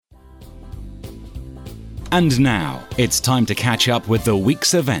And now, it's time to catch up with the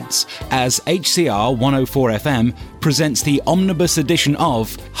week's events as HCR 104 FM presents the omnibus edition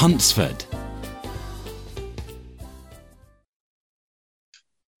of Huntsford.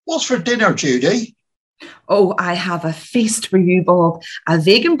 What's for dinner, Judy? Oh, I have a feast for you, Bob. A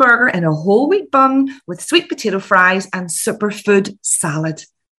vegan burger in a whole wheat bun with sweet potato fries and superfood salad.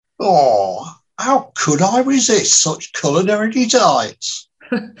 Oh, how could I resist such culinary delights?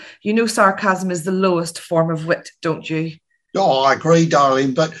 You know sarcasm is the lowest form of wit, don't you? Oh, I agree,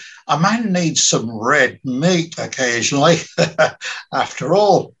 darling, but a man needs some red meat occasionally. After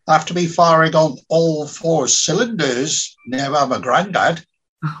all, I have to be firing on all four cylinders. Now I'm a granddad.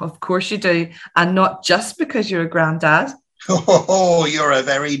 Of course you do, and not just because you're a granddad. Oh, you're a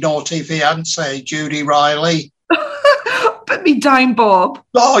very naughty fiancé, Judy Riley. Put me down, Bob.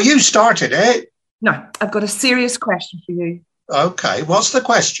 Oh, you started it. Now, I've got a serious question for you. OK, what's the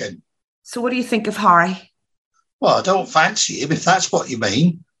question? So what do you think of Harry? Well, I don't fancy him, if that's what you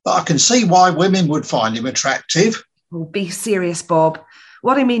mean, but I can see why women would find him attractive. Oh, be serious, Bob.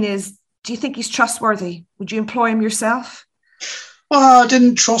 What I mean is, do you think he's trustworthy? Would you employ him yourself? Well, I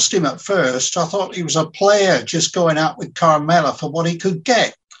didn't trust him at first. I thought he was a player just going out with Carmela for what he could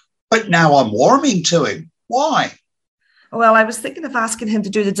get. But now I'm warming to him. Why? Well, I was thinking of asking him to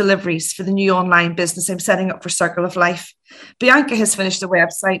do the deliveries for the new online business I'm setting up for Circle of Life. Bianca has finished the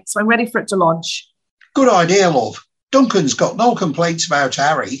website, so I'm ready for it to launch. Good idea, love. Duncan's got no complaints about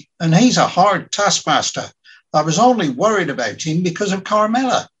Harry, and he's a hard taskmaster. I was only worried about him because of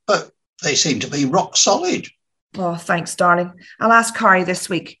Carmela, but they seem to be rock solid. Oh, thanks, darling. I'll ask Harry this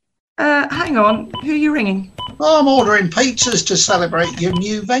week. Hang on, who are you ringing? I'm ordering pizzas to celebrate your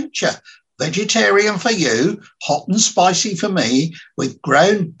new venture. Vegetarian for you, hot and spicy for me, with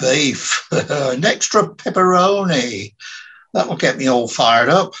ground beef and extra pepperoni. That will get me all fired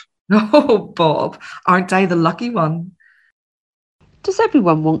up. Oh, Bob, aren't I the lucky one? Does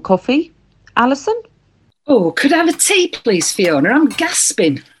everyone want coffee? Alison? Oh, could I have a tea, please, Fiona? I'm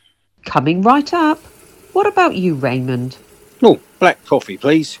gasping. Coming right up. What about you, Raymond? Oh, black coffee,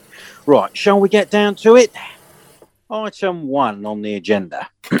 please. Right, shall we get down to it? Item 1 on the agenda.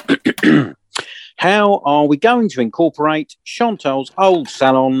 How are we going to incorporate Chantal's old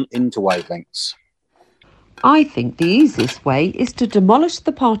salon into Wavelengths? I think the easiest way is to demolish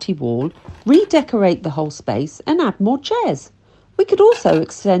the party wall, redecorate the whole space and add more chairs. We could also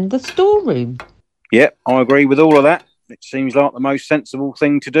extend the storeroom. Yep, I agree with all of that. It seems like the most sensible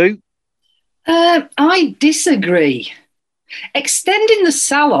thing to do. I disagree. Extending the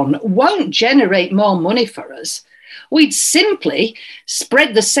salon won't generate more money for us. We'd simply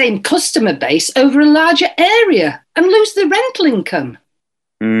spread the same customer base over a larger area and lose the rental income.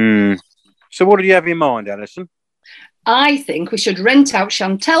 So what do you have in mind, Alison? I think we should rent out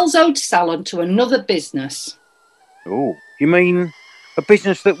Chantal's old salon to another business. Oh, you mean a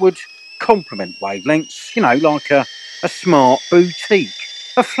business that would complement Wavelengths? You know, like a smart boutique,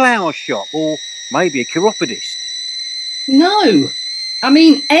 a flower shop, or maybe a chiropodist? No, I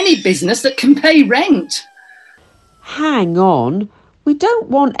mean any business that can pay rent. Hang on. We don't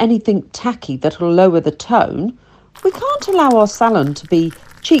want anything tacky that'll lower the tone. We can't allow our salon to be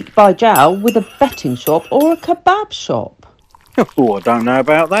cheek by jowl with a betting shop or a kebab shop. Oh, I don't know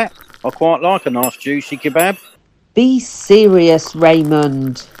about that. I quite like a nice juicy kebab. Be serious,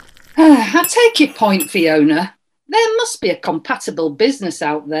 Raymond. I take your point, Fiona. There must be a compatible business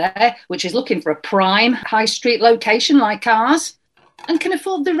out there which is looking for a prime high street location like ours and can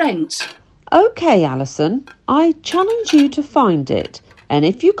afford the rent. OK, Alison, I challenge you to find it. And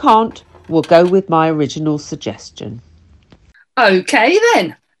if you can't, we'll go with my original suggestion. OK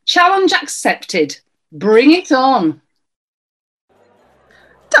then. Challenge accepted. Bring it on.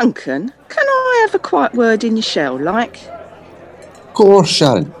 Duncan, can I have a quiet word in your shell, like? Of course,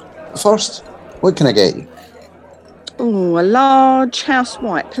 Sharon. First, what can I get you? Oh, a large house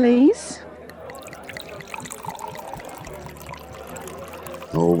white, please.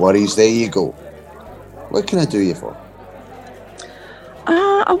 No worries, there you go. What can I do you for?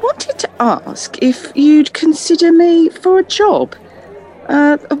 I wanted to ask if you'd consider me for a job.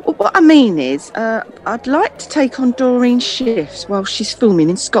 What I mean is, I'd like to take on Doreen's shifts while she's filming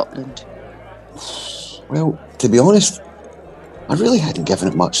in Scotland. Well, to be honest, I really hadn't given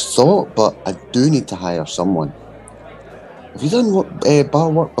it much thought, but I do need to hire someone. Have you done bar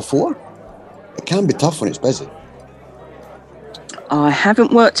work before? It can be tough when it's busy. I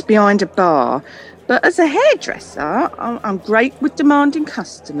haven't worked behind a bar, but as a hairdresser, I'm great with demanding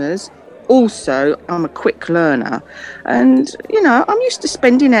customers. Also, I'm a quick learner and, I'm used to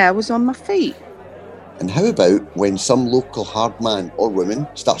spending hours on my feet. And how about when some local hard man or woman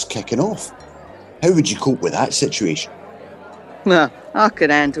starts kicking off? How would you cope with that situation? Well, I could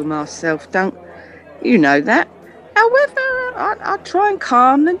handle myself, Dunk. You know that. However, I'd try and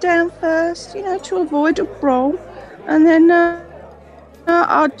calm them down first, to avoid a brawl. And then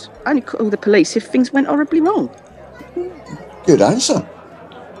I'd only call the police if things went horribly wrong. Good answer.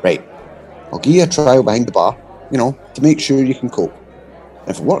 Right. I'll give you a trial behind the bar, to make sure you can cope.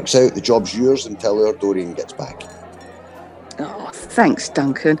 If it works out, the job's yours until our Dorian gets back. Oh, thanks,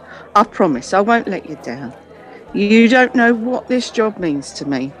 Duncan. I promise I won't let you down. You don't know what this job means to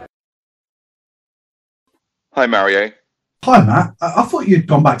me. Hi, Mario. Hi, Matt. I thought you'd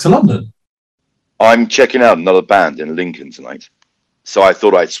gone back to London. I'm checking out another band in Lincoln tonight, so I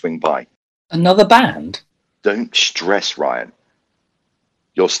thought I'd swing by. Another band? Don't stress, Ryan.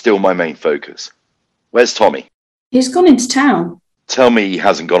 You're still my main focus. Where's Tommy? He's gone into town. Tell me he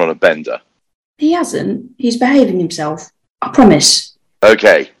hasn't gone on a bender. He hasn't. He's behaving himself. I promise.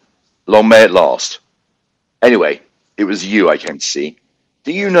 Okay. Long may it last. Anyway, it was you I came to see.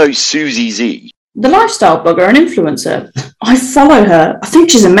 Do you know Susie Z? The lifestyle blogger and influencer. I follow her. I think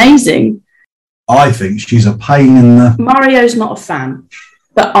she's amazing. I think she's a pain in the... Mario's not a fan,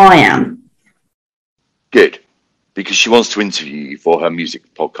 but I am. Good, because she wants to interview you for her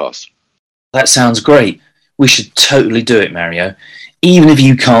music podcast. That sounds great. We should totally do it, Mario, even if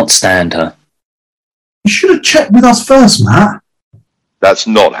you can't stand her. You should have checked with us first, Matt. That's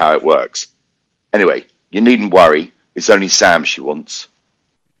not how it works. Anyway, you needn't worry. It's only Sam she wants.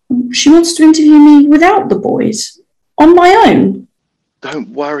 She wants to interview me without the boys, on my own. Don't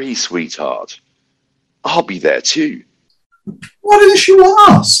worry, sweetheart. I'll be there too. Why didn't she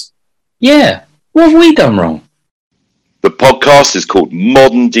want us? Yeah, what have we done wrong? The podcast is called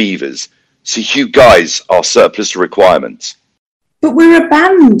Modern Divas, so you guys are surplus to requirements. But we're a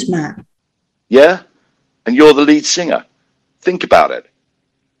band, Matt. Yeah? And you're the lead singer. Think about it.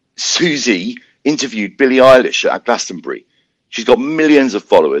 Susie interviewed Billie Eilish at Glastonbury. She's got millions of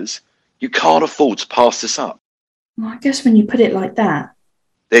followers. You can't afford to pass this up. Well, I guess when you put it like that.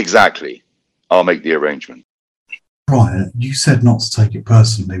 Exactly. I'll make the arrangement. Brian, you said not to take it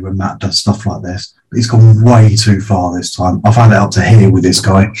personally when Matt does stuff like this, but he's gone way too far this time. I found it up to here with this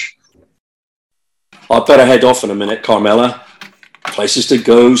guy. I'd better head off in a minute, Carmela. Places to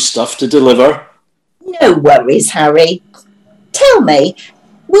go, stuff to deliver. No worries, Harry. Tell me,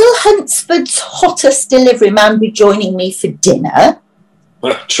 will Huntsford's hottest delivery man be joining me for dinner?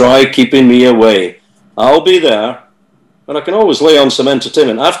 Try keeping me away. I'll be there. And I can always lay on some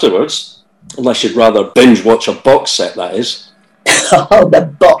entertainment afterwards. Unless you'd rather binge watch a box set, that is. Oh, the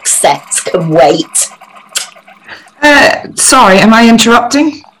box sets can wait. Sorry, am I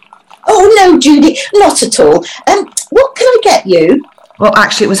interrupting? Oh, no, Judy, not at all. What can I get you? Well,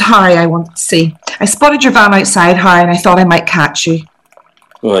 actually, it was Harry I wanted to see. I spotted your van outside, Harry, and I thought I might catch you.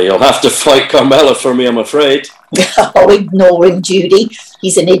 Well, you'll have to fight Carmela for me, I'm afraid. Oh, ignore him, Judy.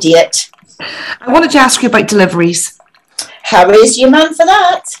 He's an idiot. I wanted to ask you about deliveries. Harry's your man for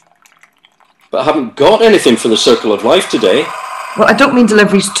that. But I haven't got anything for the Circle of Life today. Well, I don't mean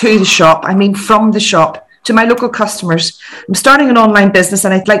deliveries to the shop. I mean from the shop to my local customers. I'm starting an online business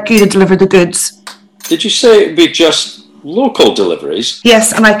and I'd like you to deliver the goods. Did you say it'd be just local deliveries?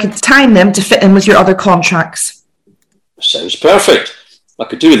 Yes, and I could time them to fit in with your other contracts. Sounds perfect. I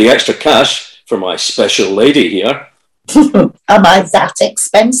could do with the extra cash for my special lady here. Am I that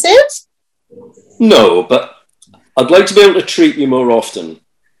expensive? No, but I'd like to be able to treat you more often.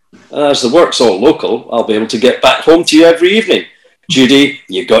 As the work's all local, I'll be able to get back home to you every evening. Judy,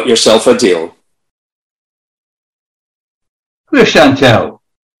 you got yourself a deal. Where's Chantel?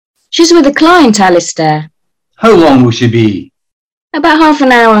 She's with a client, Alistair. How long will she be? About half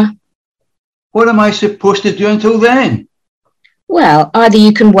an hour. What am I supposed to do until then? Well, either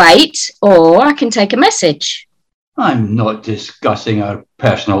you can wait or I can take a message. I'm not discussing our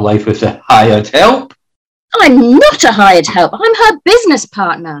personal life with a hired help. I'm not a hired help. I'm her business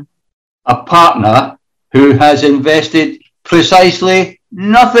partner. A partner who has invested precisely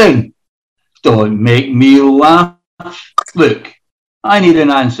nothing. Don't make me laugh. Look, I need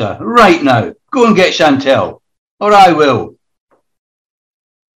an answer right now. Go and get Chantel, or I will.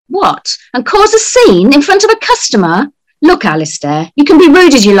 What? And cause a scene in front of a customer? Look, Alistair, you can be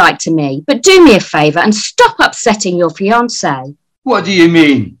rude as you like to me, but do me a favour and stop upsetting your fiancée. What do you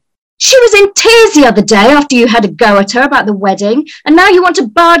mean? She was in tears the other day after you had a go at her about the wedding, and now you want to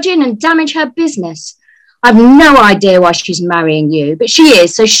barge in and damage her business. I've no idea why she's marrying you, but she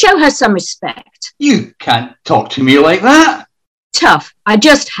is, so show her some respect. You can't talk to me like that. Tough, I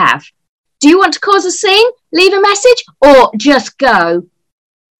just have. Do you want to cause a scene, leave a message, or just go?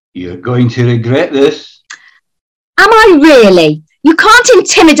 You're going to regret this. Am I really? You can't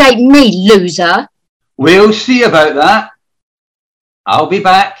intimidate me, loser. We'll see about that. I'll be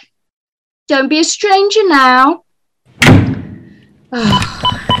back. Don't be a stranger now.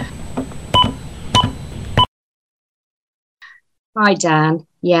 Hi, Dan.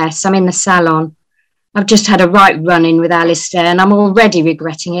 Yes, I'm in the salon. I've just had a right run-in with Alistair and I'm already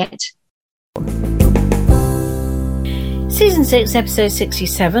regretting it. Season 6, Episode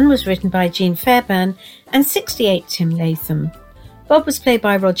 67 was written by Jean Fairbairn and 68 Tim Latham. Bob was played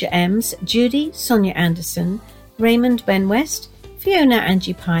by Roger Ems, Judy Sonia Anderson, Raymond Ben West, Fiona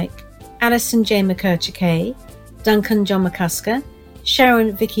Angie Pike, Alison J. McCurcher-Kay, Duncan John McCusker,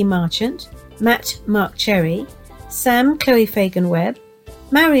 Sharon Vicky Marchant, Matt Mark Cherry, Sam Chloe Fagan Webb,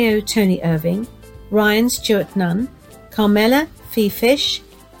 Mario Tony Irving, Ryan Stuart Nunn, Carmela Fee Fish,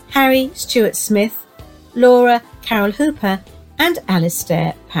 Harry Stuart Smith, Laura Carol Hooper, and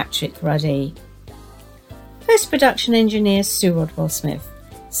Alistair Patrick Ruddy. Post-production engineer Sue Rodwell-Smith.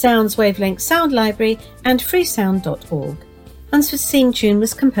 Sounds Wavelength Sound Library and freesound.org. Hunsford's theme tune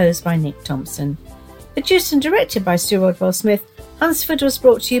was composed by Nick Thompson. Produced and directed by Sue Rodwell-Smith, Hunsford was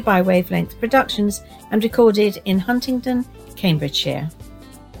brought to you by Wavelength Productions and recorded in Huntingdon, Cambridgeshire.